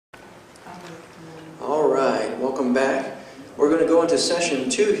All right, welcome back. We're going to go into session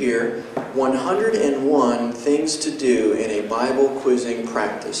 2 here, 101 things to do in a Bible quizzing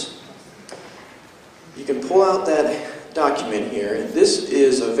practice. You can pull out that document here. This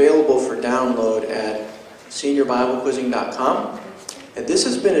is available for download at seniorbiblequizzing.com. And this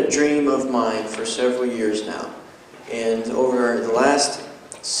has been a dream of mine for several years now. And over the last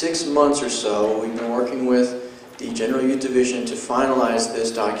 6 months or so, we've been working with the General Youth Division to finalize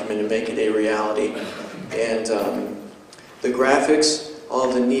this document and make it a reality. And the graphics, all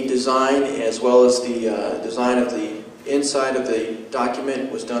of the neat design, as well as the design of the inside of the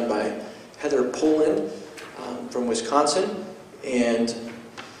document was done by Heather Poland from Wisconsin. And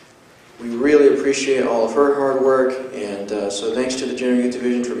we really appreciate all of her hard work, and so thanks to the General Youth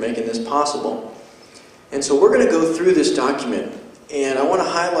Division for making this possible. And so we're going to go through this document, and I want to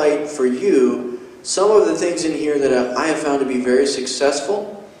highlight for you some of the things in here that I have found to be very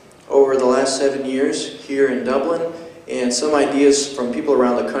successful over the last 7 years here in Dublin, and some ideas from people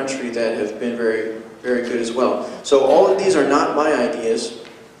around the country that have been very, very good as well. So all of these are not my ideas,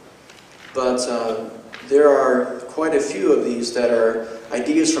 but there are quite a few of these that are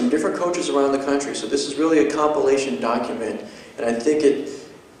ideas from different coaches around the country. So this is really a compilation document, and I think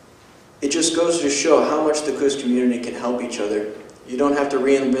it just goes to show how much the quiz community can help each other. You don't have to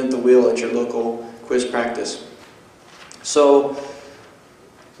reinvent the wheel at your local quiz practice. So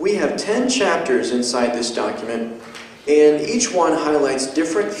we have 10 chapters inside this document, and each one highlights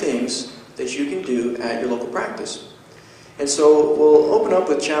different things that you can do at your local practice. And so we'll open up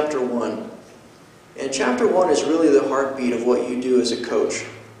with chapter 1. And chapter 1 is really the heartbeat of what you do as a coach.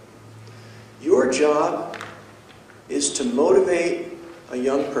 Your job is to motivate a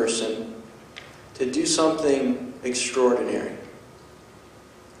young person to do something extraordinary.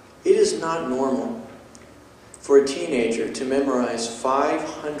 It is not normal for a teenager to memorize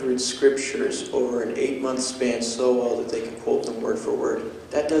 500 scriptures over an 8-month span so well that they can quote them word for word.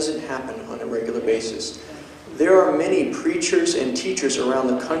 That doesn't happen on a regular basis. There are many preachers and teachers around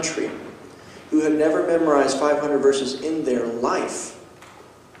the country who have never memorized 500 verses in their life,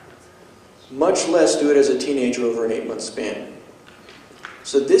 much less do it as a teenager over an 8-month span.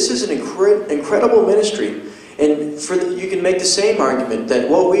 So this is an incredible ministry. And you can make the same argument that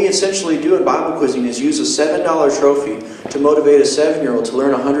what we essentially do in Bible quizzing is use a $7 trophy to motivate a 7-year-old to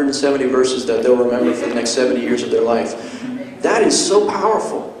learn 170 verses that they'll remember for the next 70 years of their life. That is so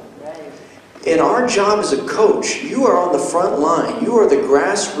powerful. And our job as a coach, you are on the front line. You are the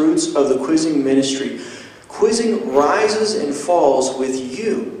grassroots of the quizzing ministry. Quizzing rises and falls with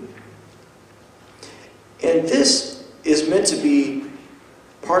you. And this is meant to be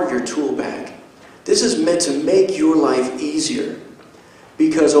part of your tool bag. This is meant to make your life easier.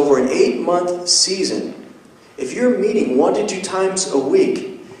 Because over an 8-month season, if you're meeting 1 to 2 times a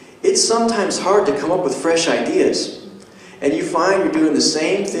week, it's sometimes hard to come up with fresh ideas. And you find you're doing the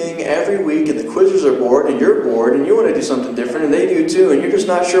same thing every week, and the quizzers are bored, and you're bored, and you want to do something different, and they do too, and you're just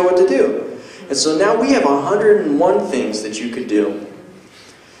not sure what to do. And so now we have 101 things that you could do.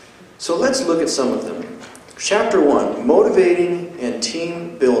 So let's look at some of them. Chapter 1, motivating and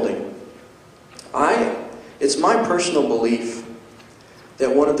team building. It's my personal belief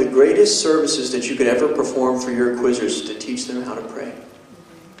that one of the greatest services that you could ever perform for your quizzers is to teach them how to pray.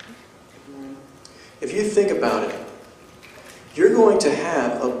 If you think about it, you're going to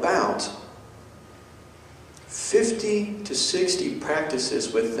have about 50 to 60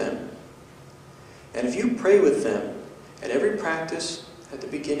 practices with them. And if you pray with them at every practice, at the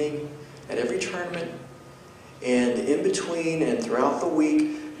beginning, at every tournament, and in between and throughout the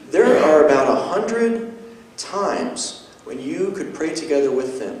week, there are about 100 times when you could pray together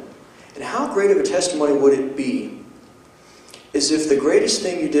with them. And how great of a testimony would it be as if the greatest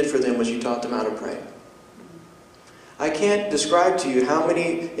thing you did for them was you taught them how to pray? I can't describe to you how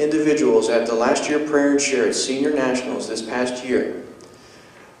many individuals at the last year Prayer and Share at Senior Nationals this past year,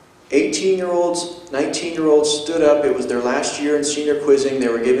 18-year-olds, 19-year-olds stood up. It was their last year in senior quizzing. They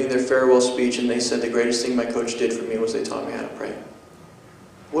were giving their farewell speech, and they said, the greatest thing my coach did for me was they taught me how to pray.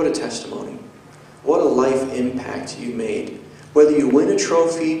 What a testimony. What a life impact you made. Whether you win a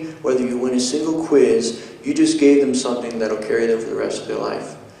trophy, whether you win a single quiz, you just gave them something that'll carry them for the rest of their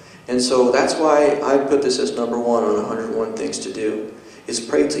life. And so that's why I put this as number 1 on 101 things to do, is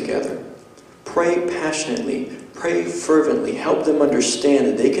pray together. Pray passionately. Pray fervently. Help them understand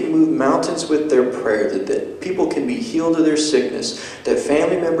that they can move mountains with their prayer, that people can be healed of their sickness, that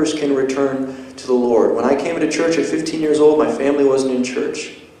family members can return to the Lord. When I came into church at 15 years old, my family wasn't in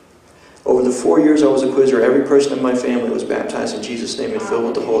church. Over the 4 years I was a quizzer, every person in my family was baptized in Jesus' name and filled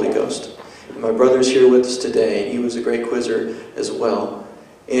with the Holy Ghost. And my brother's here with us today, and he was a great quizzer as well.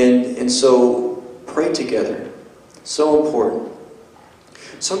 And so pray together. So important.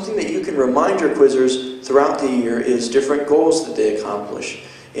 Something that you can remind your quizzers throughout the year is different goals that they accomplish.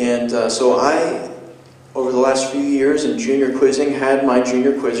 And so I, over the last few years in junior quizzing, had my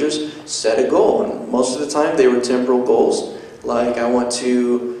junior quizzers set a goal. And most of the time they were temporal goals, like I want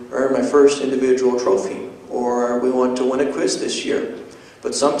to earn my first individual trophy, or we want to win a quiz this year.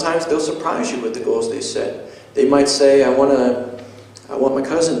 But sometimes they'll surprise you with the goals they set. They might say, I want my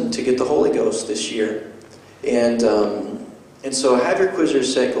cousin to get the Holy Ghost this year. And so have your quizzers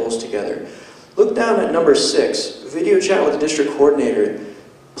set goals together. Look down at number 6, video chat with the district coordinator.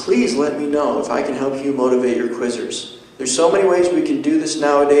 Please let me know if I can help you motivate your quizzers. There's so many ways we can do this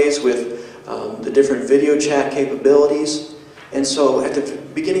nowadays with the different video chat capabilities. And so at the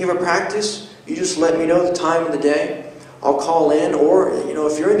beginning of a practice, you just let me know the time of the day. I'll call in, or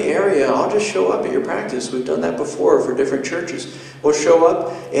if you're in the area, I'll just show up at your practice. We've done that before for different churches. We'll show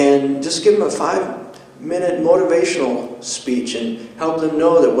up and just give them a 5-minute motivational speech and help them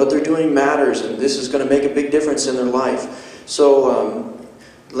know that what they're doing matters and this is going to make a big difference in their life. So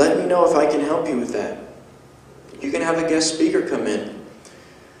let me know if I can help you with that. You can have a guest speaker come in.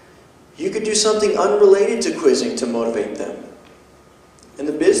 You could do something unrelated to quizzing to motivate them. In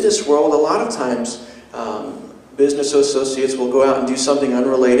the business world, a lot of times business associates will go out and do something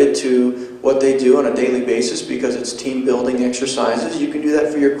unrelated to what they do on a daily basis because it's team building exercises. You can do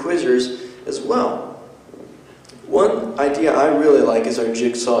that for your quizzers as well. One idea I really like is our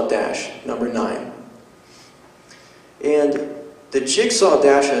jigsaw dash, number 9. And the jigsaw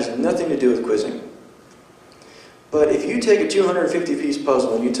dash has nothing to do with quizzing. But if you take a 250-piece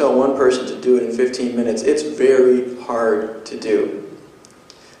puzzle and you tell one person to do it in 15 minutes, it's very hard to do.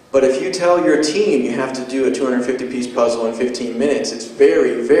 But if you tell your team you have to do a 250-piece puzzle in 15 minutes, it's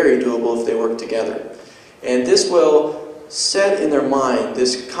very, very doable if they work together. And this will set in their mind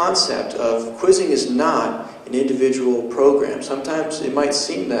this concept of quizzing is not an individual program. Sometimes it might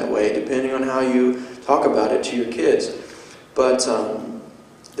seem that way, depending on how you talk about it to your kids. But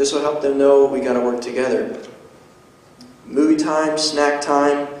this will help them know we got to work together. Movie time, snack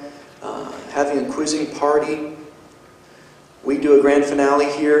time, having a quizzing party. We do a grand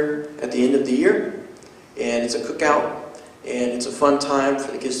finale here at the end of the year, and it's a cookout, and it's a fun time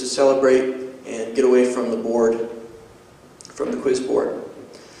for the kids to celebrate and get away from the board, from the quiz board.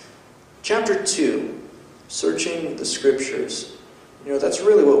 Chapter 2, searching the scriptures. That's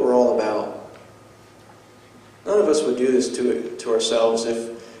really what we're all about. None of us would do this to ourselves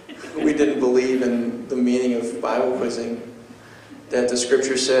if we didn't believe in the meaning of Bible quizzing, that the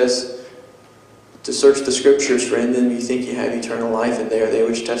scripture says to search the scriptures, for in them you think you have eternal life, and they are they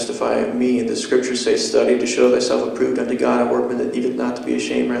which testify of me. And the scriptures say, study to show thyself approved unto God, a workman that needeth not to be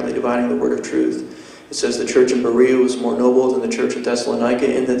ashamed, rightly dividing the word of truth. It says the church in Berea was more noble than the church of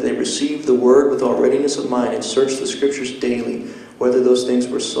Thessalonica, in that they received the word with all readiness of mind, and searched the scriptures daily, whether those things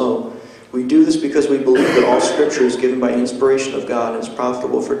were so. We do this because we believe that all scripture is given by inspiration of God, and is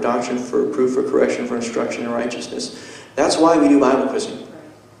profitable for doctrine, for reproof, for correction, for instruction in righteousness. That's why we do Bible quizzing.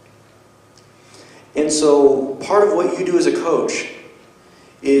 And so part of what you do as a coach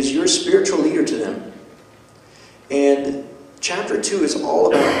is you're a spiritual leader to them. And chapter 2 is all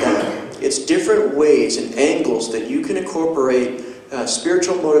about that. It's different ways and angles that you can incorporate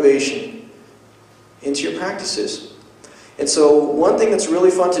spiritual motivation into your practices. And so one thing that's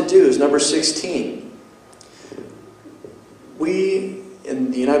really fun to do is number 16. We,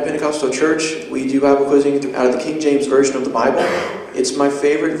 in the United Pentecostal Church, we do Bible quizzing out of the King James Version of the Bible. It's my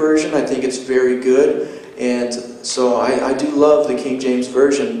favorite version. I think it's very good. And so I do love the King James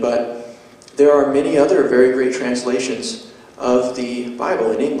Version, but there are many other very great translations of the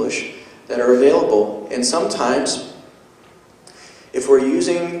Bible in English that are available. And sometimes, if we're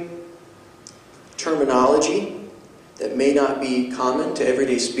using terminology that may not be common to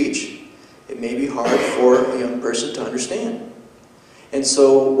everyday speech, it may be hard for a young person to understand. And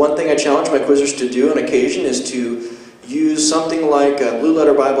so one thing I challenge my quizzers to do on occasion is to use something like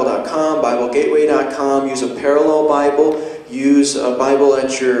blueletterbible.com, BibleGateway.com, use a parallel Bible, use a Bible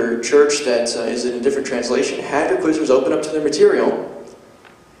at your church that is in a different translation. Have your quizzers open up to their material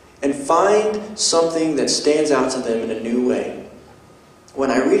and find something that stands out to them in a new way. When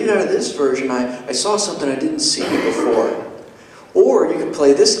I read it out of this version, I saw something I didn't see before. Or you can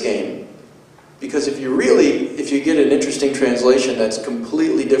play this game, because if you get an interesting translation that's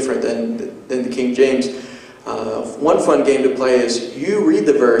completely different than the King James, one fun game to play is you read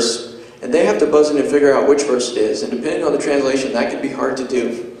the verse, and they have to buzz in and figure out which verse it is. And depending on the translation, that can be hard to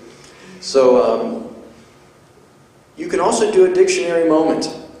do. So you can also do a dictionary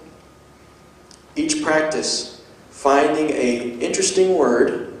moment. Each practice, finding an interesting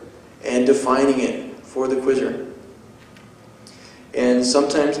word and defining it for the quizzer. And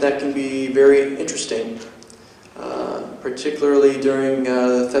sometimes that can be very interesting, particularly during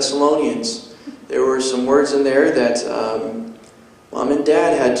the Thessalonians. There were some words in there that Mom and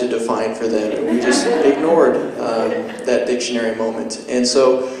Dad had to define for them, and we just ignored that dictionary moment. And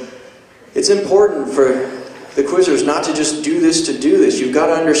so it's important for the quizzers not to just do this to do this. You've got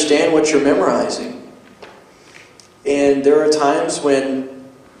to understand what you're memorizing. And there are times when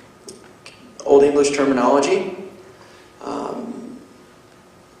Old English terminology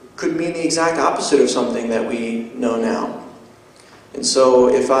could mean the exact opposite of something that we know now. And so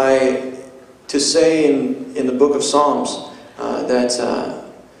if to say in the book of Psalms that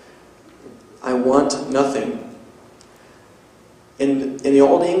I want nothing, in the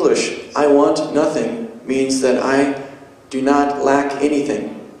Old English, I want nothing means that I do not lack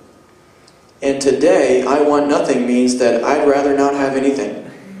anything. And today, I want nothing means that I'd rather not have anything.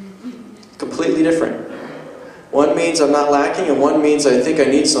 Completely different. One means I'm not lacking, and one means I think I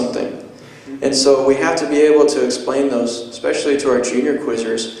need something. And so we have to be able to explain those, especially to our junior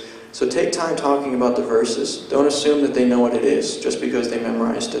quizzers. So take time talking about the verses. Don't assume that they know what it is just because they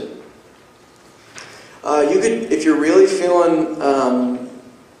memorized it. You could, if you're really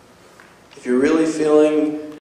feeling